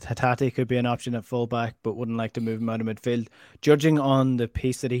that Hitate could be an option at fullback, but wouldn't like to move him out of midfield. Judging on the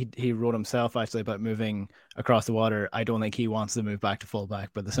piece that he wrote himself actually about moving across the water, I don't think he wants to move back to fullback.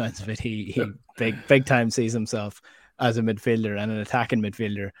 But the sense of it, he big time sees himself as a midfielder and an attacking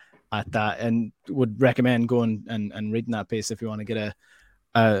midfielder at that, and would recommend going and reading that piece if you want to get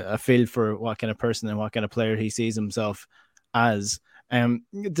a feel for what kind of person and what kind of player he sees himself as.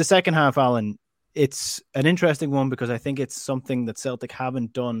 The second half, Alan, it's an interesting one, because I think it's something that Celtic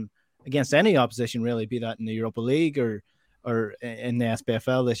haven't done against any opposition, really, be that in the Europa League or in the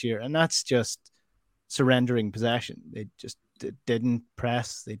SPFL this year, and that's just surrendering possession. They just didn't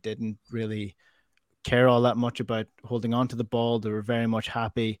press. They didn't really care all that much about holding on to the ball. They were very much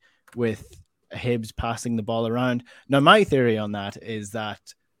happy with Hibs passing the ball around. Now, my theory on that is that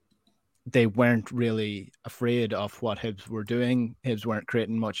they weren't really afraid of what Hibs were doing. Hibs weren't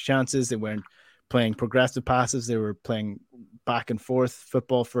creating much chances. They weren't playing progressive passes. They were playing back and forth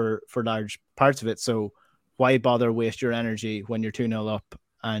football for large parts of it. So why bother waste your energy when you're 2-0 up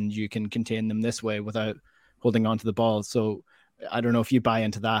and you can contain them this way without holding on to the ball? So I don't know if you buy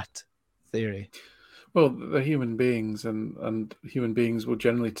into that theory. Well, they're human beings, and human beings will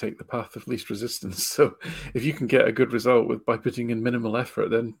generally take the path of least resistance. So if you can get a good result by putting in minimal effort,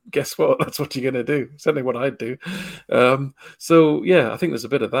 then guess what? That's what you're going to do. Certainly what I'd do. So yeah, I think there's a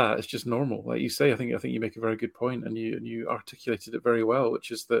bit of that. It's just normal. Like you say, I think you make a very good point, and you articulated it very well,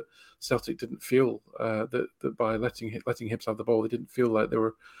 which is that Celtic didn't feel that by letting Hibs have the ball, they didn't feel like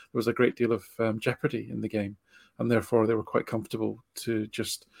there was a great deal of jeopardy in the game, and therefore they were quite comfortable to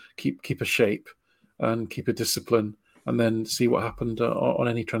just keep a shape and keep a discipline, and then see what happened on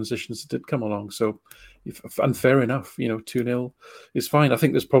any transitions that did come along. So, and fair enough, 2-0 is fine. I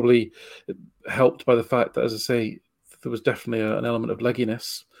think there's probably helped by the fact that, as I say, there was definitely an element of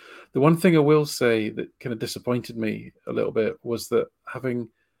legginess. The one thing I will say that kind of disappointed me a little bit was that having,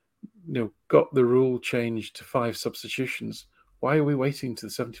 got the rule changed to 5 substitutions, why are we waiting to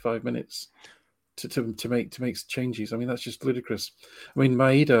the 75 minutes to make changes? I mean, that's just ludicrous. I mean,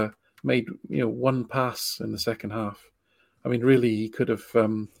 Maeda made one pass in the second half. I mean, really, he could have.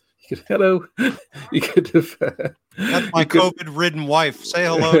 Hello, he could have. That's my COVID-ridden wife. Say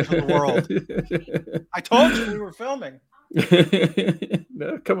hello to the world. I told you we were filming.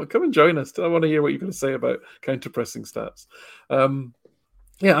 No, come and join us. I want to hear what you're going to say about counter-pressing stats.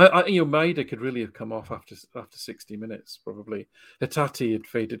 Yeah, Maeda could really have come off after 60 minutes, probably. Hitati had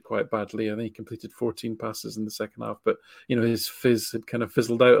faded quite badly. I think he completed 14 passes in the second half, but, his fizz had kind of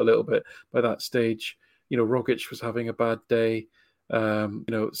fizzled out a little bit by that stage. Rogic was having a bad day. And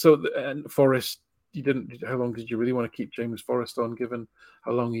Forrest, how long did you really want to keep James Forrest on, given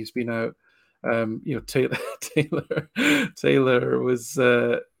how long he's been out? Taylor was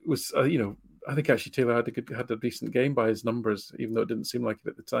I think actually Taylor had a decent game by his numbers, even though it didn't seem like it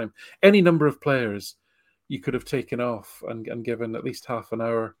at the time. Any number of players you could have taken off and given at least half an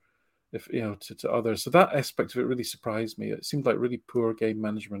hour, if to others. So that aspect of it really surprised me. It seemed like really poor game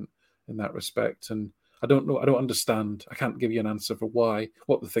management in that respect, and I don't know. I don't understand. I can't give you an answer for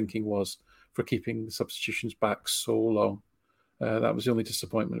what the thinking was for keeping the substitutions back so long. That was the only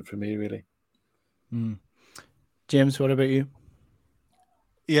disappointment for me, really. James, what about you?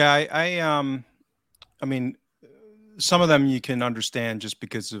 Yeah, I mean, some of them you can understand just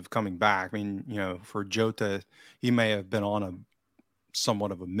because of coming back. I mean, for Jota, he may have been on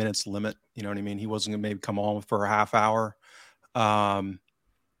somewhat of a minutes limit. You know what I mean? He wasn't going to maybe come on for a half hour. Who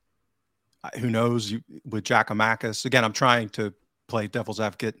knows with Giakoumakis? Again, I'm trying to play devil's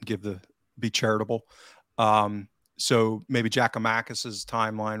advocate and be charitable. So maybe Giakoumakis'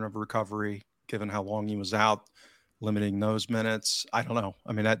 timeline of recovery, given how long he was out, limiting those minutes. I don't know.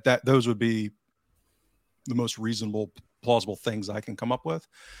 I mean, those would be the most reasonable, plausible things I can come up with.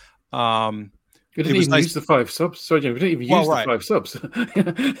 We didn't even use the 5 subs. Sorry, we didn't even use the 5 subs.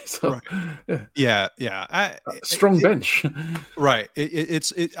 So, right. Yeah. Strong bench. Right.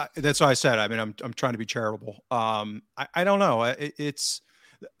 That's why I said. I mean, I'm trying to be charitable. I don't know.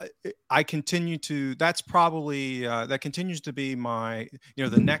 I continue to. That's probably that continues to be my.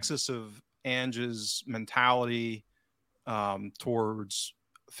 The nexus of Ange's mentality towards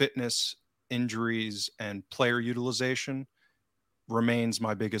fitness, injuries, and player utilization remains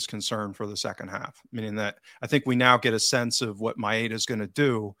my biggest concern for the second half, meaning that I think we now get a sense of what Maeda is going to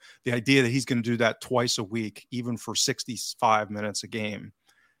do. The idea that he's going to do that twice a week, even for 65 minutes a game,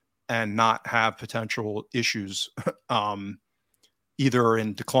 and not have potential issues, either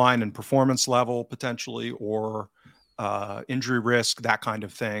in decline in performance level potentially, or injury risk, that kind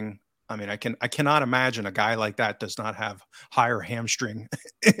of thing. I mean, I cannot imagine a guy like that does not have higher hamstring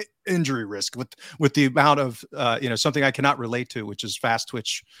injury risk with the amount of something I cannot relate to, which is fast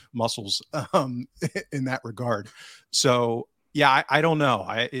twitch muscles in that regard. So yeah, I don't know.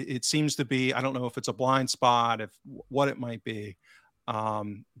 It seems to be. I don't know if it's a blind spot, what it might be,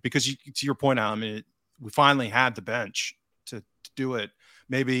 because to your point, I mean, we finally had the bench to do it.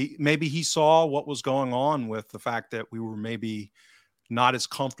 Maybe he saw what was going on with the fact that we were maybe not as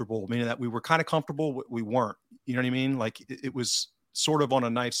comfortable, meaning that we were kind of comfortable, we weren't. You know what I mean? Like it was sort of on a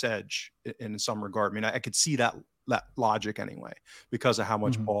knife's edge in some regard. I mean, I could see that logic anyway because of how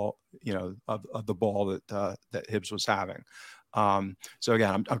much ball, of the ball that Hibs was having. So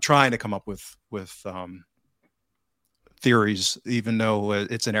again, I'm trying to come up with theories, even though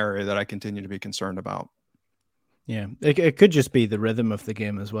it's an area that I continue to be concerned about. Yeah, it could just be the rhythm of the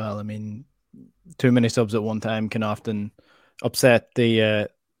game as well. I mean, too many subs at one time can often upset the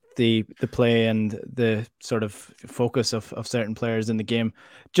play and the sort of focus of certain players in the game.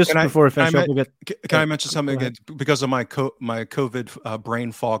 Before we finish up, can I mention something again? Because of my COVID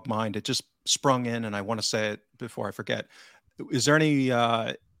brain fog mind, it just sprung in, and I want to say it before I forget. Was there any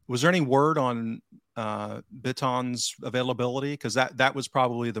word on Bitton's availability? Because that was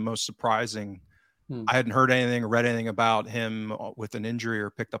probably the most surprising. I hadn't heard anything or read anything about him with an injury or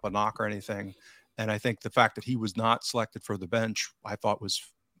picked up a knock or anything. And I think the fact that he was not selected for the bench, I thought was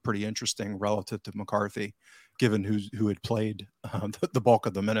pretty interesting relative to McCarthy, given who had played the bulk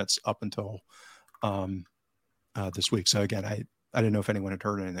of the minutes up until this week. So again, I didn't know if anyone had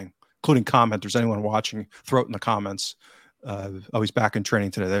heard anything, including commenters. Anyone watching, throw it in the comments. He's back in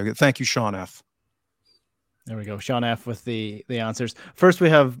training today. Thank you, Sean F. There we go. Sean F with the answers. First, we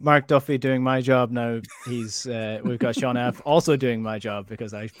have Mark Duffy doing my job. Now we've got Sean F also doing my job,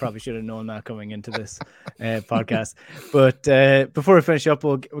 because I probably should have known that coming into this podcast. But before we finish up,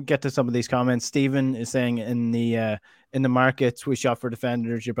 we'll get to some of these comments. Stephen is saying in the markets, we shop for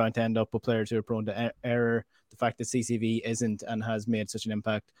defenders. You're bound to end up with players who are prone to error. The fact that CCV isn't and has made such an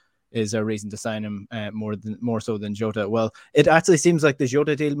impact is a reason to sign him more so than Jota. Well, it actually seems like the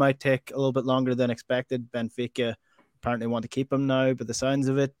Jota deal might take a little bit longer than expected. Benfica apparently want to keep him now, but the signs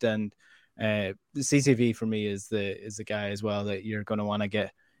of it, and the CCV for me is the guy as well that you're going to want to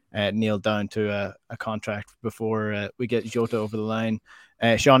get nailed down to a contract before we get Jota over the line.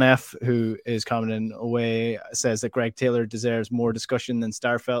 Sean F., who is commenting away, says that Greg Taylor deserves more discussion than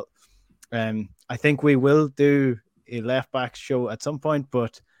Starfelt. I think we will do a left back show at some point,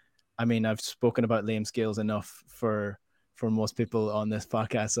 but I mean, I've spoken about Liam Scales enough for most people on this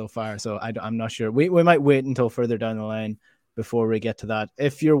podcast so far, so I'm not sure. We might wait until further down the line before we get to that.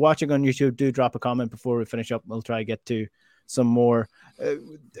 If you're watching on YouTube, do drop a comment before we finish up. We'll try to get to some more.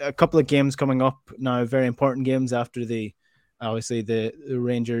 A couple of games coming up now, very important games after obviously the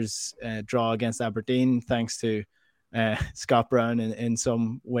Rangers draw against Aberdeen, thanks to Scott Brown in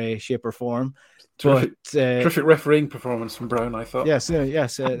some way, shape or form. Terrific refereeing performance from Brown, I thought. Yes,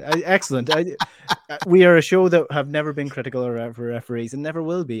 excellent. We are a show that have never been critical of referees and never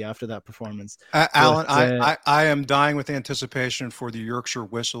will be after that performance. Alan, I am dying with anticipation for the Yorkshire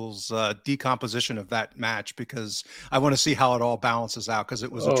Whistles decomposition of that match, because I want to see how it all balances out, because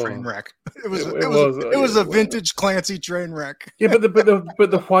it was a train wreck. It was a vintage Clancy train wreck. Yeah, but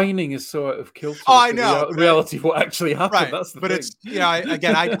the whining is so out of kilter. Oh, I know. Reality of what actually happened. Right. That's the but thing. It's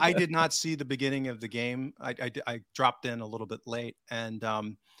again, I did not see the beginning of the game. I dropped in a little bit late, and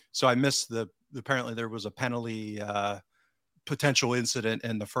so I missed apparently there was a penalty potential incident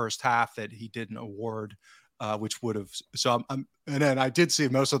in the first half that he didn't award, which would have. So and then I did see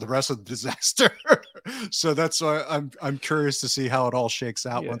most of the rest of the disaster. So that's why I'm curious to see how it all shakes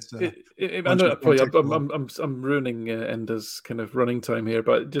out. Yeah. Once I know I'm ruining Enda's kind of running time here,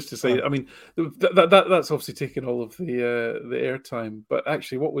 but just to say, I mean, that's obviously taken all of the airtime. But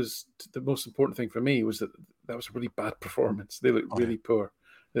actually, what was the most important thing for me was that was a really bad performance. They looked really poor.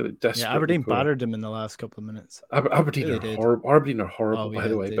 They looked desperate. Yeah, Aberdeen battered them in the last couple of minutes. Aberdeen are horrible, by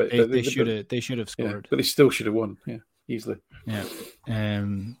the way. But they should have scored. Yeah, but they still should have won. Yeah, easily. Yeah.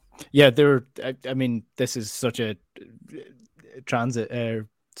 They were. I mean, this is such a transit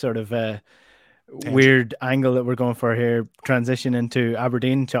sort of weird angle that we're going for here. Transition into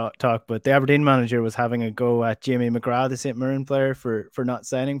Aberdeen talk, but the Aberdeen manager was having a go at Jamie McGrath, the St. Mirren player, for not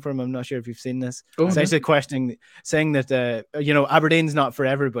signing for him. I'm not sure if you've seen this. Essentially saying that Aberdeen's not for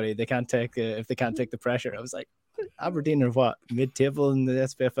everybody. They can't take if they can't take the pressure. I was like, Aberdeen are what, mid-table in the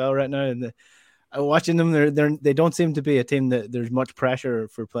SPFL right now, and watching them, they don't seem to be a team that there's much pressure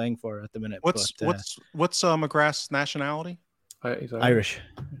for playing for at the minute. What's McGrath's nationality? He's Irish.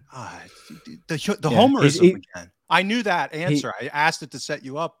 The homerism again. I knew that answer. I asked it to set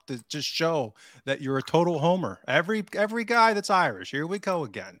you up to just show that you're a total homer. Every guy that's Irish. Here we go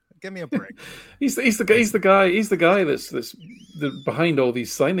again. Give me a break. He's the guy that's behind all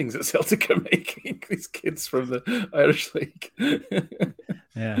these signings that Celtic are making. These kids from the Irish League.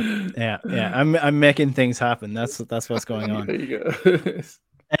 Yeah. I'm making things happen. That's what's going on. There you go.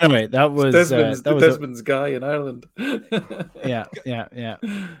 Anyway, that was Desmond's guy in Ireland. Yeah.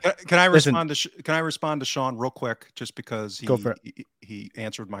 Can I respond to Sean real quick, just because he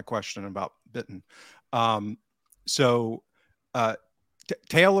answered my question about Bitten.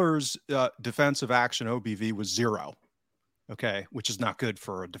 Taylor's defensive action OBV was 0, okay, which is not good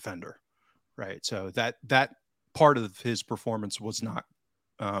for a defender, right? So that part of his performance was not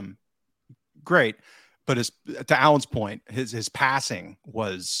great. But to Alan's point, his passing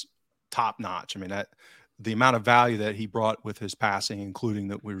was top notch. I mean, the amount of value that he brought with his passing, including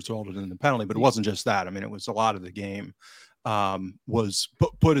that we resulted in the penalty, but it wasn't just that. I mean, it was a lot of the game was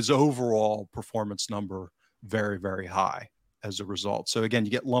put his overall performance number very, very high as a result. So again,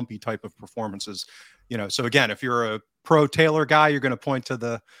 you get lumpy type of performances, So again, if you're a pro Taylor guy, you're going to point to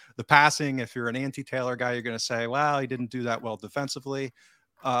the passing. If you're an anti-Taylor guy, you're going to say, well, he didn't do that well defensively.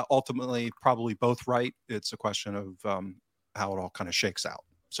 Ultimately, probably both right. It's a question of how it all kind of shakes out.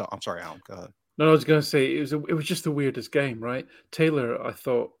 So I'm sorry, Alan, go ahead. No, I was going to say it was just the weirdest game, right? Taylor, I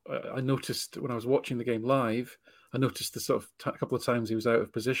thought I noticed when I was watching the game live, I noticed the sort of a couple of times he was out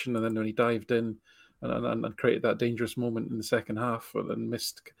of position, and then when he dived in and created that dangerous moment in the second half, and then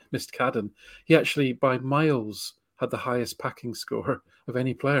missed Cadden, he actually by miles had the highest packing score of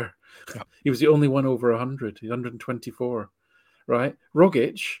any player. Yeah. He was the only one over 100, 124. Right,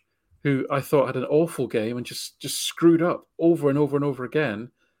 Rogic, who I thought had an awful game and just screwed up over and over and over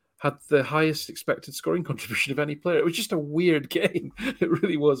again, had the highest expected scoring contribution of any player. It was just a weird game. It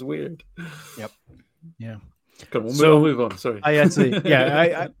really was weird. Yep. Yeah. Come on, we'll move on. Sorry. I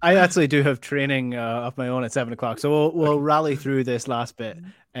actually do have training of my own at 7:00, so we'll rally through this last bit.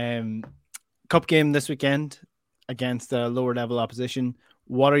 Cup game this weekend against lower level opposition.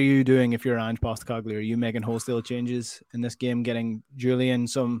 What are you doing if you're Ange Postecoglou? Are you making wholesale changes in this game, getting Julian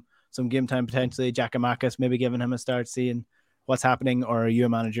some game time potentially, Giakoumakis maybe giving him a start, seeing what's happening, or are you a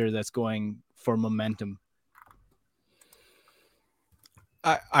manager that's going for momentum?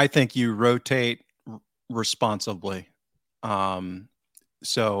 I think you rotate responsibly.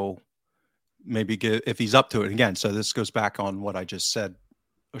 So maybe if he's up to it again. So this goes back on what I just said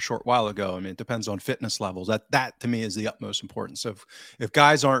a short while ago. I mean, it depends on fitness levels. That to me is the utmost importance. So if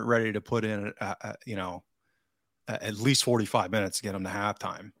guys aren't ready to put in, at least 45 minutes to get them to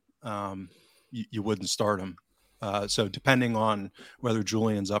halftime, you wouldn't start them. So depending on whether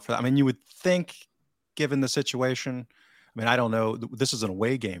Julian's up for that, I mean, you would think, given the situation, I mean, I don't know. This is an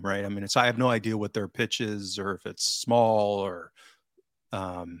away game, right? I mean, I have no idea what their pitch is, or if it's small, or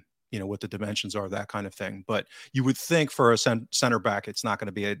what the dimensions are, that kind of thing. But you would think for a center back, it's not going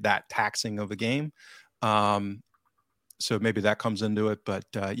to be that taxing of a game. So maybe that comes into it. But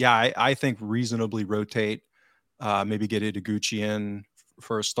I think reasonably rotate. Maybe get Itaguchi in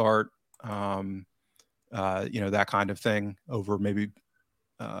for a start. That kind of thing over maybe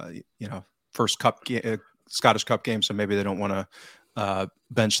first Scottish Cup game, so maybe they don't want to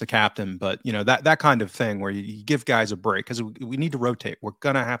bench the captain, but that kind of thing where you give guys a break, because we need to rotate. We're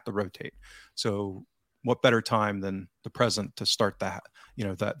gonna have to rotate. So what better time than the present to start that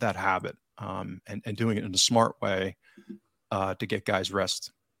that habit, and doing it in a smart way to get guys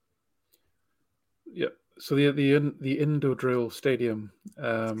rest. Yeah. So the Indo Drill Stadium,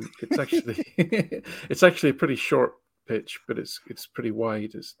 it's actually it's actually a pretty short pitch, but it's pretty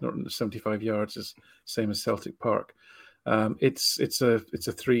wide. It's not 75 yards, it's same as Celtic Park. It's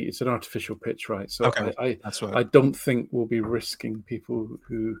an artificial pitch, right? So okay. I don't think we'll be risking people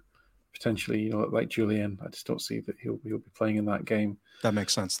who potentially, like Julian. I just don't see that he'll be playing in that game. That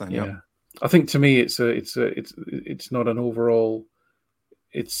makes sense then. Yeah. I think to me it's not an overall.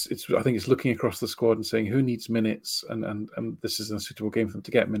 I think it's looking across the squad and saying who needs minutes, and this is a suitable game for them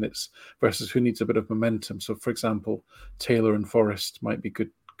to get minutes versus who needs a bit of momentum. So, for example, Taylor and Forrest might be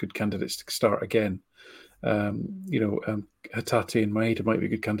good candidates to start again. Hatate and Maeda might be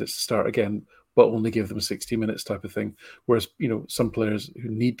good candidates to start again, but only give them 60 minutes type of thing. Whereas, some players who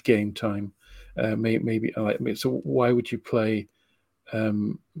need game time, maybe. So why would you play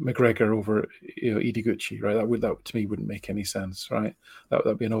McGregor over Itaguchi, right? That to me wouldn't make any sense, right?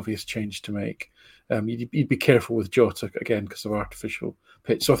 That'd be an obvious change to make. You'd be careful with Jota again because of artificial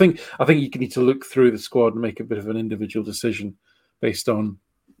pitch. So I think you need to look through the squad and make a bit of an individual decision based on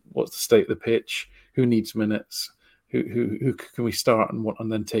what's the state of the pitch, who needs minutes, who can we start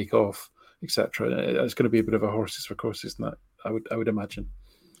and then take off, etc. It's going to be a bit of a horses for courses, isn't that? I would imagine.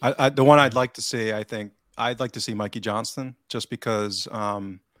 The one I'd like to see, I think. I'd like to see Mikey Johnston, just because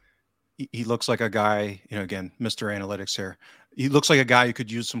he looks like a guy, again, Mr. Analytics here. He looks like a guy who could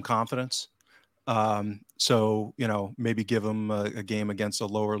use some confidence. So, maybe give him a game against a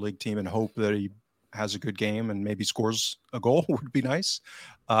lower league team and hope that he has a good game and maybe scores a goal would be nice,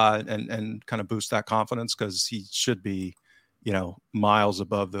 and kind of boost that confidence, because he should be, miles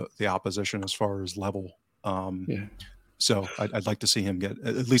above the opposition as far as level. So I'd like to see him get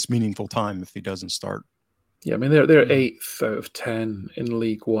at least meaningful time if he doesn't start. Yeah, I mean they're 8th out of 10 in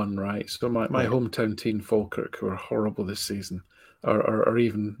League One, right? So my hometown team, Falkirk, who are horrible this season, are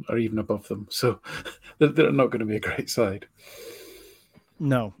even above them. So they're not going to be a great side.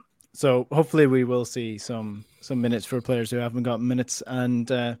 No. So hopefully we will see some minutes for players who haven't got minutes,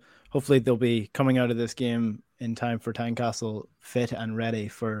 and hopefully they'll be coming out of this game in time for Tynecastle fit and ready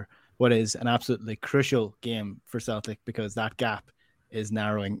for what is an absolutely crucial game for Celtic, because that gap is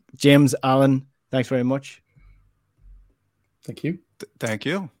narrowing. James, Alan, thanks very much. Thank you. Thank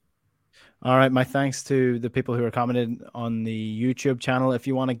you. All right. My thanks to the people who are commenting on the YouTube channel. If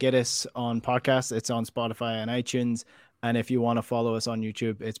you want to get us on podcasts, it's on Spotify and iTunes. And if you want to follow us on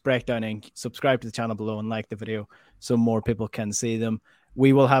YouTube, it's Breakdown Inc. Subscribe to the channel below and like the video so more people can see them.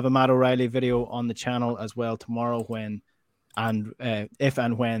 We will have a Matt O'Reilly video on the channel as well tomorrow if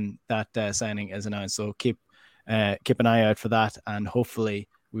and when that signing is announced. So keep an eye out for that, and hopefully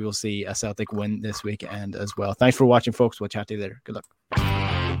we will see a Celtic win this weekend as well. Thanks for watching, folks. We'll chat to you later. Good luck.